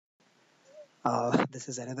This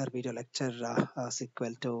is another video lecture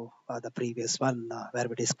sequel to the previous one where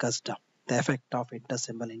we discussed the effect of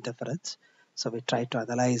intersymbol interference. So we try to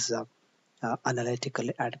analyze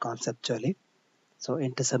analytically and conceptually. So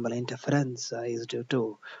intersymbol interference is due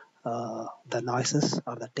to the noises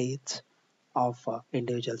or the tails of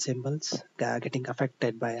individual symbols getting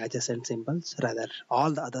affected by adjacent symbols, rather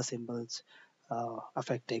all the other symbols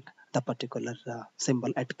affecting the particular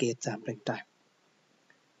symbol at kth sampling time.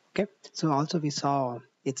 Okay, so also we saw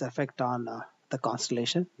its effect on the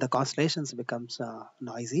constellation. The constellations becomes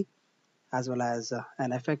noisy, as well as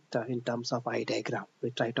an effect in terms of eye diagram.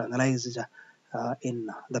 We try to analyze in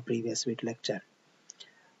the previous video lecture.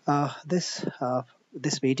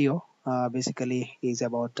 This video basically is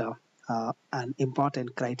about an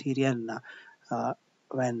important criterion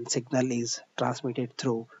when signal is transmitted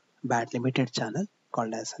through band limited channel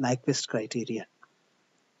called as Nyquist criterion.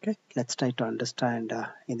 Okay, let's try to understand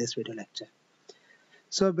in this video lecture.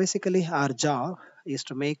 So basically our job is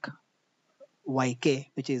to make YK,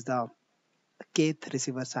 which is the kth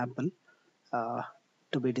receiver sample,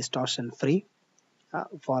 to be distortion free.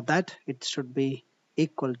 For that it should be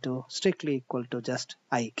strictly equal to just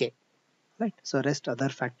IK, right? So rest other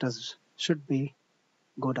factors should be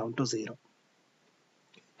go down to 0.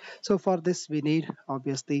 So for this we need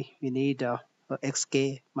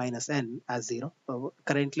xk minus n as 0.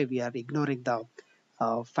 Currently we are ignoring the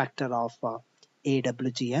factor of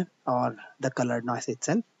AWGN or the colored noise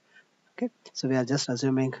itself. Okay, so we are just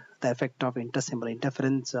assuming the effect of intersymbol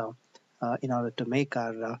interference in order to make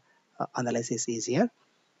our analysis easier.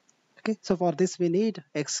 Okay, so for this we need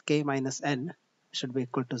xk minus n should be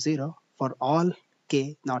equal to 0 for all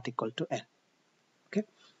k not equal to n. Okay,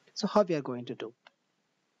 so how we are going to do?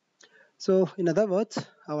 So in other words,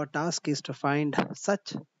 our task is to find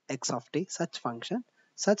such x of t, such function,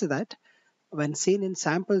 such that when seen in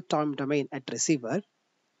sample time domain at receiver,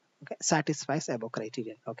 okay, satisfies above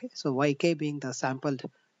criterion. Okay, so yk being the sampled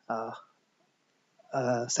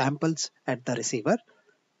samples at the receiver,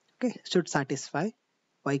 okay, should satisfy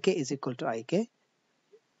yk is equal to ik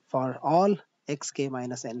for all xk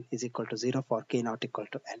minus n is equal to 0 for k not equal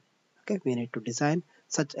to n. Okay, we need to design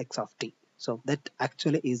such x of t. So that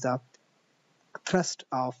actually is the thrust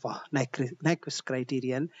of Nyquist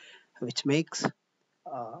criterion, which makes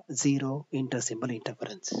zero intersymbol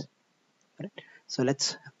interference. Right? So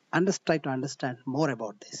let's try to understand more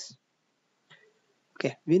about this.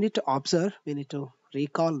 Okay, we need to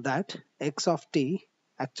recall that x of t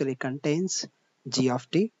actually contains g of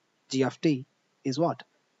t. G of t is what?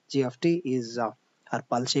 G of t is our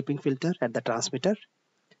pulse shaping filter at the transmitter.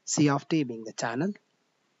 C of t being the channel.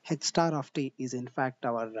 H star of t is in fact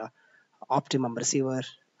our optimum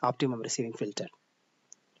receiving filter.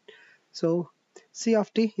 So C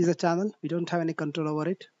of t is a channel, we don't have any control over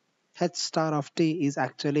it. H star of t is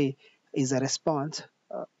actually a response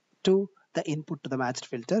to the input to the matched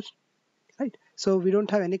filter, right? So we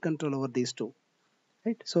don't have any control over these two,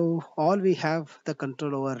 right? So all we have the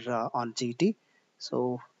control over on GT.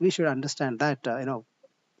 So we should understand that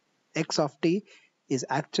x of t is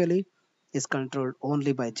actually controlled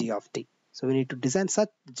only by g of t. So we need to design such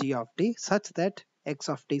g of t such that x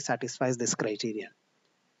of t satisfies this criterion.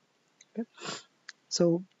 Okay.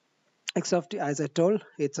 So x of t, as I told,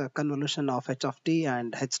 it's a convolution of h of t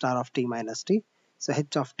and h star of t minus t. So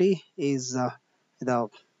h of t is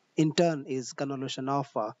in turn is convolution of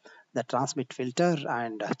the transmit filter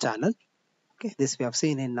and channel. Okay, this we have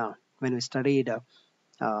seen in when we studied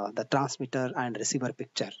the transmitter and receiver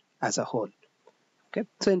picture as a whole. Okay,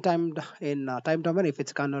 so in time domain, if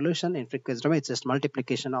it's convolution, in frequency domain, it's just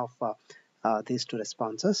multiplication of these two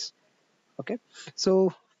responses. Okay,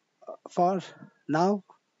 so for now,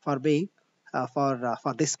 for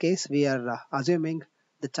this case, we are assuming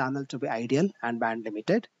the channel to be ideal and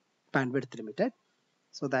bandwidth limited,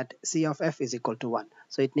 so that C of f is equal to 1.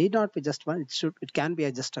 So it need not be just 1, it can be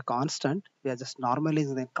just a constant. We are just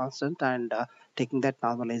normalizing the constant and taking that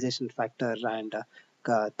normalization factor and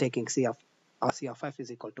taking C of f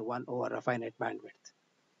is equal to 1 over a finite bandwidth.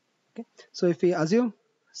 Okay, so if we assume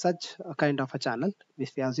such a kind of a channel,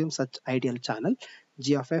 if we assume such ideal channel,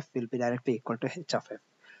 g of f will be directly equal to h of f.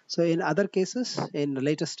 So in other cases, in the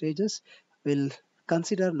later stages, we'll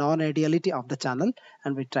consider non-ideality of the channel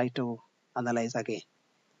and we try to analyze again.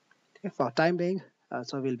 Okay, for time being,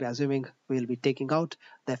 so we'll be assuming we'll be taking out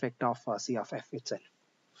the effect of C of f itself.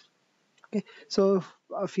 Okay, so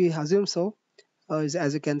if we assume so,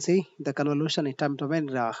 as you can see, the convolution in time domain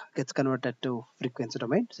gets converted to frequency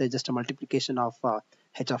domain. So it's just a multiplication of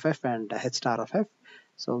h of f and h star of f.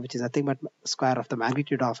 So which is nothing but square of the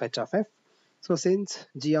magnitude of h of f. So since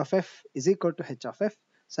g of f is equal to h of f,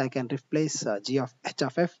 So I can replace g of h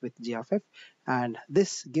of f with g of f, and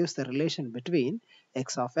this gives the relation between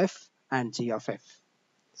x of f and g of f.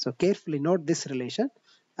 So carefully note this relation,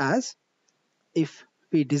 as if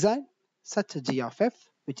we design such a g of f,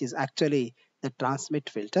 which is actually the transmit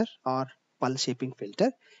filter or pulse shaping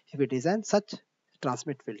filter, if we design such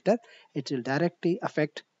transmit filter, it will directly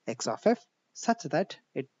affect x of f such that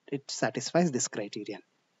it satisfies this criterion.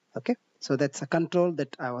 Okay, so that's a control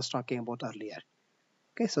that I was talking about earlier.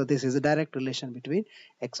 Okay, so this is a direct relation between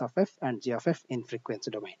x of f and g of f in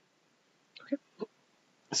frequency domain. Okay,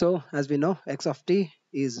 so as we know, x of t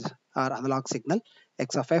is our analog signal,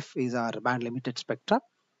 x of f is our band limited spectra.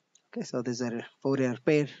 Okay, so this is a Fourier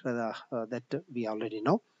pair that we already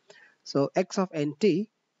know. So x of nt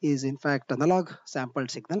is in fact analog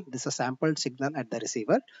sampled signal. This is a sampled signal at the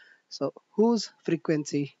receiver. So whose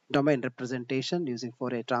frequency domain representation using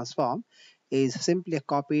Fourier transform is simply a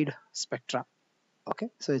copied spectra. Okay,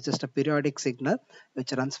 so it's just a periodic signal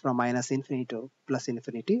which runs from minus infinity to plus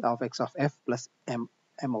infinity of x of f plus m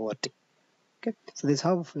over t. Okay, so this is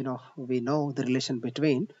how we know the relation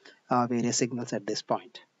between various signals at this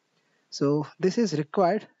point. So this is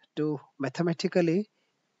required to mathematically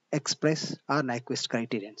express our Nyquist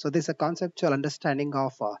criterion. So this is a conceptual understanding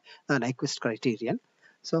of the Nyquist criterion.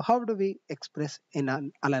 So how do we express in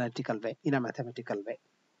an analytical way, in a mathematical way?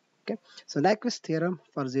 Okay, so Nyquist theorem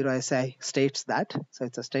for zero ISI states that, so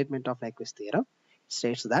it's a statement of Nyquist theorem,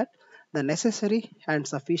 states that the necessary and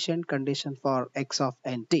sufficient condition for x of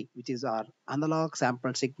nt, which is our analog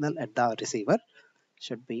sampled signal at the receiver,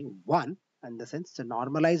 should be 1, in the sense the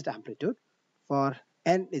normalized amplitude for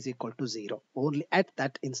n is equal to 0 only at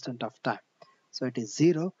that instant of time. So it is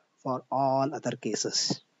 0 for all other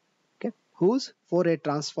cases. Okay, whose Fourier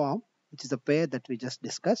transform, which is the pair that we just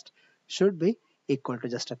discussed, should be equal to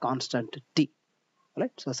just a constant t.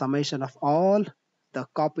 Right? So summation of all the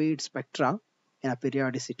copied spectra in a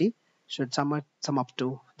periodicity should sum up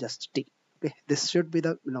to just t. Okay, this should be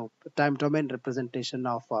the time domain representation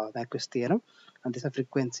of Nyquist theorem, and this is a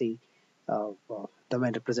frequency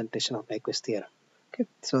domain representation of Nyquist theorem. Okay,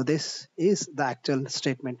 so this is the actual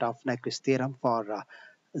statement of Nyquist theorem for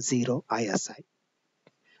zero ISI.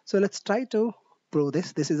 So let's try to prove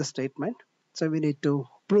this. This is a statement. So we need to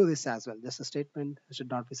prove this as well. Just a statement should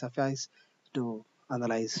not be suffice to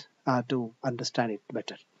analyze, to understand it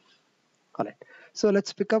better. All right. So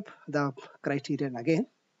let's pick up the criterion again.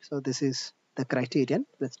 So this is the criterion.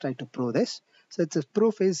 Let's try to prove this. So it's a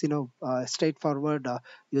proof is straightforward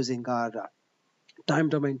using our time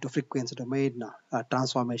domain to frequency domain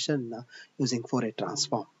transformation using Fourier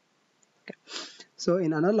transform. Okay. So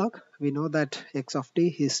in analog, we know that x of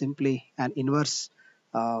t is simply an inverse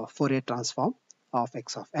Fourier transform of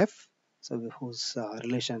x of f. So whose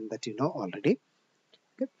relation that you know already.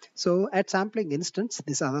 Okay. So at sampling instance,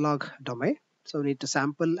 this analog domain, so we need to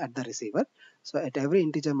sample at the receiver. So at every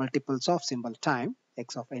integer multiples of symbol time,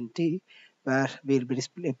 x of nt, where we'll be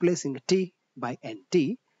replacing t by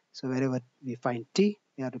nt. So wherever we find t,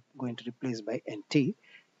 we are going to replace by nt.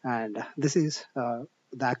 And this is the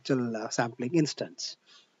actual sampling instance.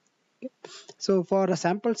 Okay. So for a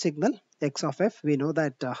sample signal, x of f, we know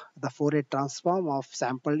that the Fourier transform of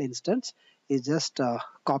sampled instance is just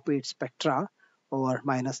copied spectra over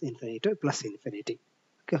minus infinity to plus infinity.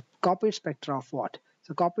 Okay. Copied spectra of what?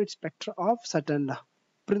 So copied spectra of certain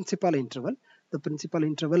principal interval. The principal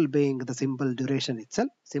interval being the symbol duration itself.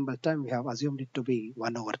 Symbol time, we have assumed it to be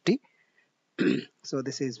 1 over t. So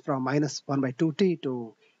this is from minus 1 by 2t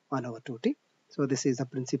to 1 over 2t. So this is the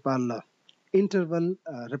principal interval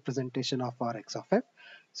representation of our x of f.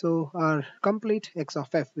 So our complete x of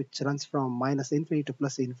f, which runs from minus infinity to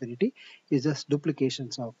plus infinity, is just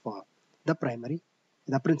duplications of the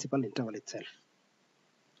principal interval itself.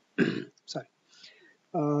 Sorry.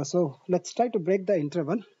 So let's try to break the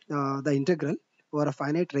integral over a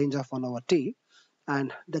finite range of 1 over t,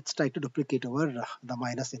 and let's try to duplicate over the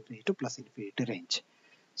minus infinity to plus infinity range.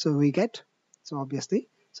 So we get, so obviously,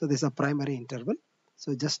 so this is a primary interval.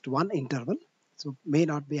 So just one interval. So may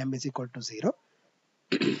not be m is equal to 0.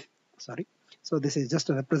 Sorry. So this is just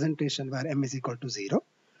a representation where m is equal to 0.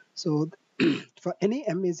 So for any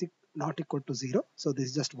m is not equal to 0, so this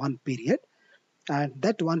is just one period, and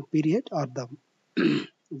that one period, or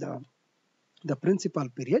the principal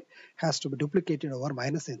period, has to be duplicated over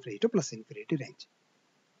minus infinity to plus infinity range.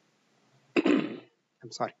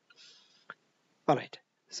 I'm sorry. All right.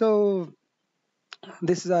 So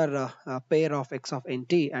this is our pair of x of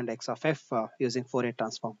nt and x of f using Fourier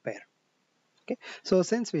transform pair. Okay. So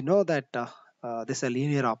since we know that this is a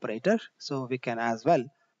linear operator, so we can as well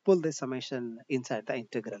pull the summation inside the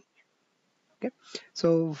integral. Okay.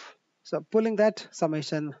 So So pulling that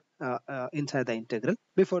summation inside the integral.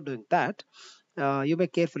 Before doing that, you may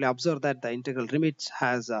carefully observe that the integral limits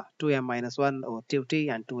has 2m minus 1 over 2t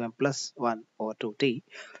and 2m plus 1 over 2t.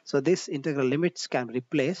 So this integral limits can be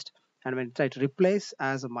replaced, and when you try to replace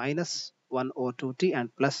as a minus 1 over 2t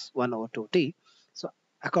and plus 1 over 2t, so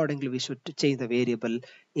accordingly we should change the variable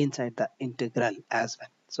inside the integral as well.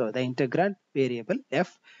 So the integrand variable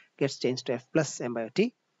f gets changed to f plus m by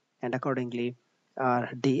t, and accordingly our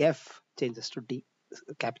df changes to d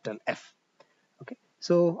capital F. Okay,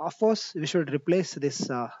 so of course we should replace this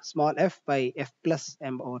small f by f plus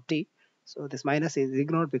m over t. So this minus is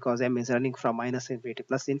ignored because m is running from minus infinity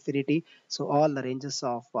plus infinity. So all the ranges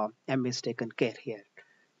of m is taken care here.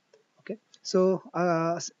 Okay, so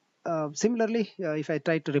similarly, if I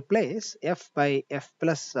try to replace f by f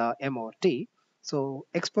plus m over t, so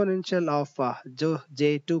exponential of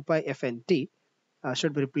j2 pi fnt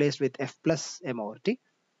should be replaced with f plus m over t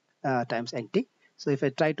times nt. So if I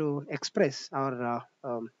try to express or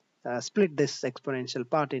split this exponential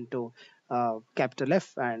part into capital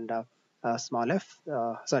F and small f,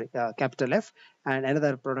 capital F, and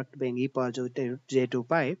another product being e power j2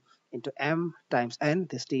 pi into m times n,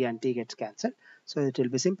 this t and t gets cancelled. So it will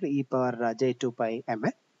be simply e power j2 pi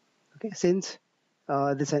mn. Okay, since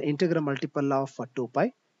this is an integral multiple of 2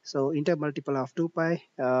 pi, so integral multiple of 2 pi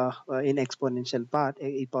in exponential part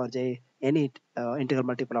e power j, any integral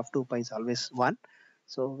multiple of 2 pi is always 1.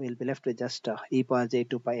 So we'll be left with just e power j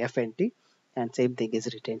 2 pi fnt, and same thing is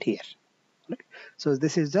retained here. Right? So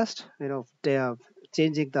this is just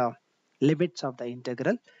changing the limits of the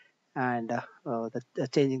integral, and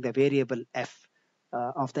changing the variable f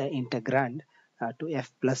of the integrand to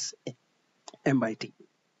f plus m by t.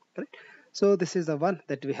 Correct. So this is the one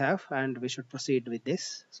that we have, and we should proceed with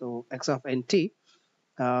this. So x of nt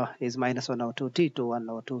is minus 1 over 2t to 1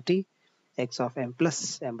 over 2t, x of m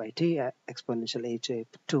plus m by t exponential h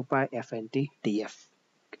 2 pi fnt df.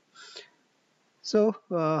 Okay. So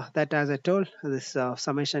that, as I told, this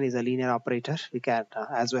summation is a linear operator. We can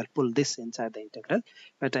as well pull this inside the integral.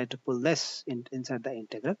 If I try to pull this inside the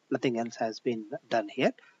integral, nothing else has been done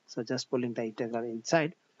here. So just pulling the integral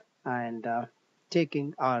inside and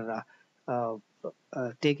taking our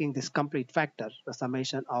taking this complete factor, the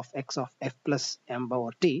summation of x of f plus m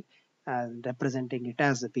over t, and representing it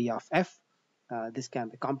as b of f. This can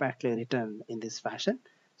be compactly written in this fashion.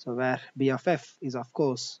 So where b of f is of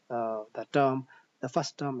course the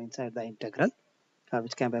first term inside the integral,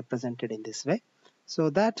 which can be represented in this way. So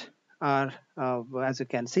that are, as you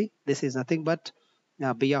can see, this is nothing but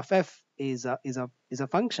b of f is a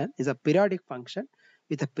function, is a periodic function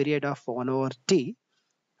with a period of 1 over t.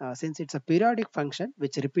 Since it's a periodic function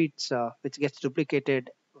which repeats, which gets duplicated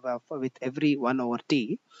with every 1 over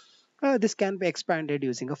t, this can be expanded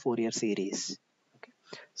using a Fourier series. Okay.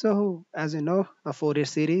 So as you know, a Fourier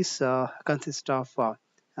series consists of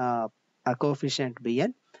a coefficient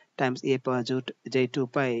bn times e power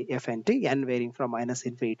j2 pi fnt, n varying from minus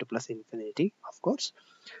infinity to plus infinity, of course.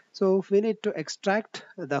 So we need to extract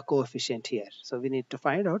the coefficient here. So we need to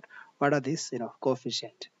find out what are these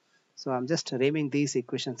coefficient. So I'm just naming these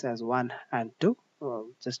equations as 1 and 2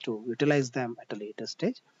 just to utilize them at a later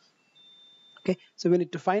stage. Okay, so we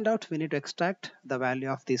need to find out, we need to extract the value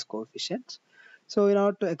of these coefficients. So in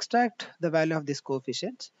order to extract the value of these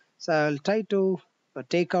coefficients, so I'll try to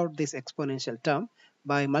take out this exponential term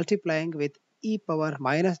by multiplying with e power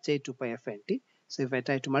minus j2 pi fnt. So if I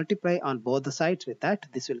try to multiply on both the sides with that,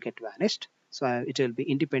 this will get vanished. So it will be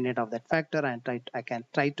independent of that factor, and I can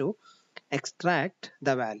try to extract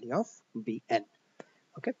the value of bn.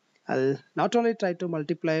 Okay, I'll not only try to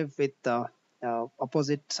multiply with the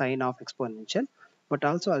opposite sign of exponential, but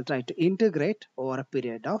also I'll try to integrate over a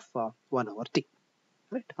period of 1 over t,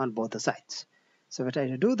 right, on both the sides. So if I try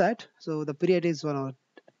to do that, so the period is 1 over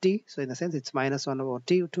t, so in a sense it's minus 1 over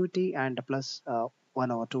t 2t and plus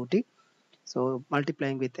 1 over 2t. So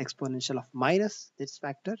multiplying with exponential of minus this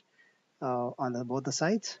factor on both the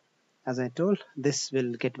sides, as I told, this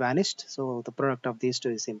will get vanished. So the product of these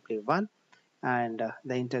two is simply 1, and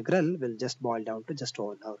the integral will just boil down to just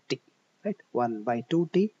 1 over t, right? 1 by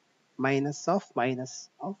 2t minus of 1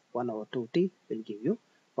 over 2t will give you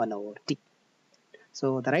 1 over t.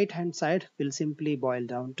 So the right hand side will simply boil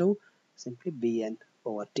down to simply bn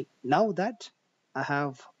over t. Now that I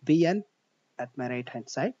have bn at my right hand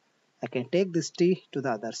side, I can take this t to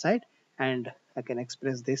the other side, and I can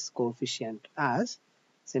express this coefficient as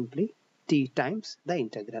simply t times the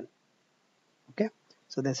integral. Okay,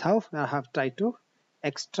 so that's how I have tried to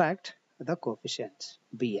extract the coefficients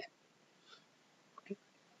bn. Okay,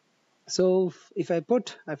 so if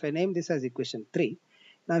I name this as equation 3,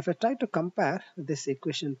 Now if I try to compare this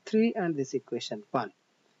equation 3 and this equation 1,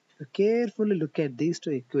 if you carefully look at these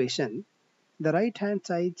two equations, the right hand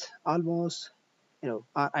sides almost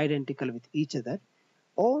are identical with each other,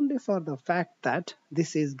 only for the fact that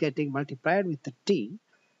this is getting multiplied with the t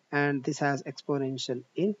and this has exponential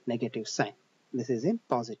in negative sign. This is in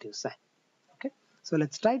positive sign. Okay, so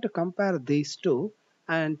let's try to compare these two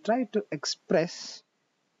and try to express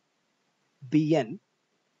bn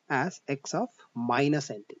as x of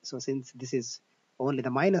minus nt. So since this is only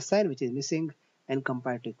the minus sign which is missing and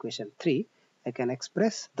compared to equation 3, I can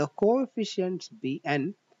express the coefficients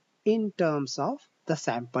bn in terms of the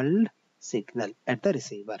sampled signal at the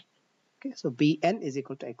receiver. Okay, so bn is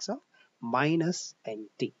equal to x of minus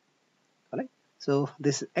nt. Alright, so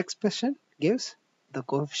this expression gives the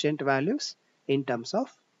coefficient values in terms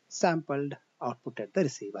of sampled output at the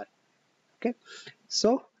receiver. Okay,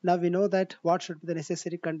 so now we know that what should be the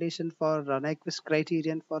necessary condition for Nyquist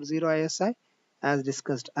criterion for zero ISI as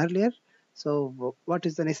discussed earlier. So what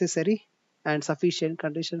is the necessary and sufficient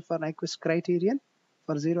condition for Nyquist criterion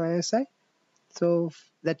for zero ISI? So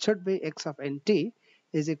that should be x of nt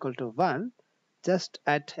is equal to 1 just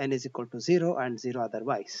at n is equal to 0 and 0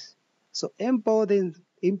 otherwise. So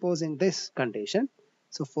imposing this condition,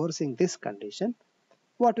 so forcing this condition,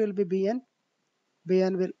 what will be bn?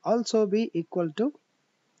 Bn will also be equal to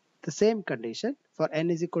the same condition for n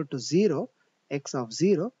is equal to 0, x of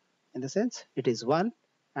 0, in the sense it is 1,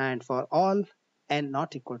 and for all n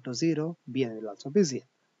not equal to 0, bn will also be 0.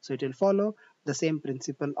 So it will follow the same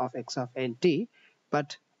principle of x of nt,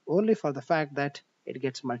 but only for the fact that it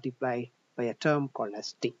gets multiplied by a term called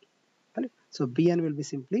as t. So bn will be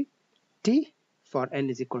simply t for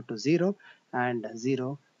n is equal to 0 and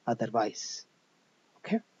 0 otherwise.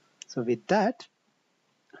 Okay, so with that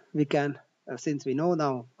we can, since we know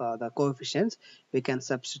now the coefficients, we can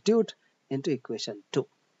substitute into equation 2.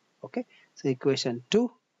 Okay, so equation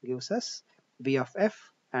 2 gives us b of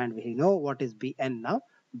f, and we know what is bn now.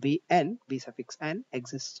 Bn, b suffix n,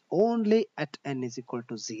 exists only at n is equal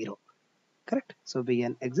to 0. Correct? So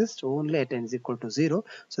bn exists only at n is equal to 0.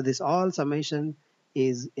 So this all summation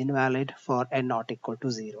is invalid for n not equal to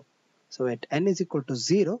 0. So at n is equal to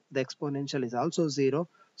 0, the exponential is also 0.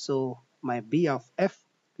 So my b of f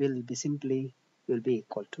will be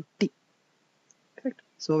equal to t. Correct?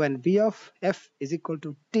 So when b of f is equal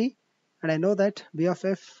to t, and I know that b of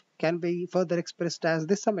f can be further expressed as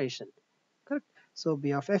this summation. Correct? So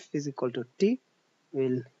b of f is equal to t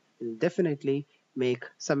will definitely make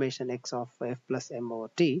summation x of f plus m over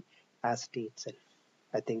t as t itself.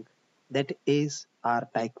 I think that is our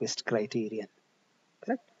Nyquist criterion.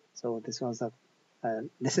 Correct? So this was the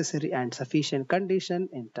necessary and sufficient condition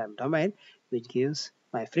in time domain which gives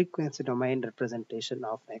my frequency domain representation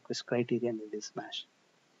of Nyquist criterion in this mesh.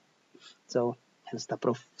 So hence the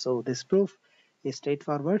proof. So this proof is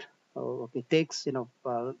straightforward. It takes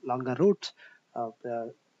longer routes,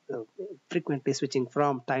 frequently switching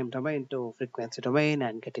from time domain to frequency domain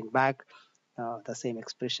and getting back the same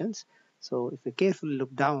expressions. So if you carefully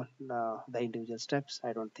look down the individual steps,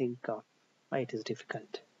 I don't think it is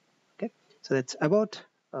difficult. Okay, so that's about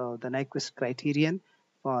the Nyquist criterion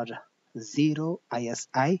for zero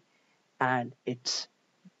ISI and its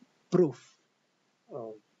proof,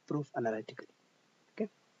 proof analytically. Okay,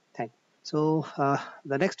 thank you. So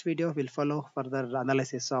the next video will follow further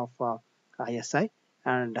analysis of ISI,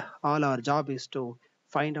 and all our job is to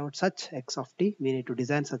find out such x of t. We need to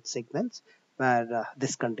design such signals where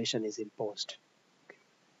this condition is imposed. Okay.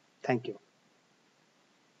 Thank you.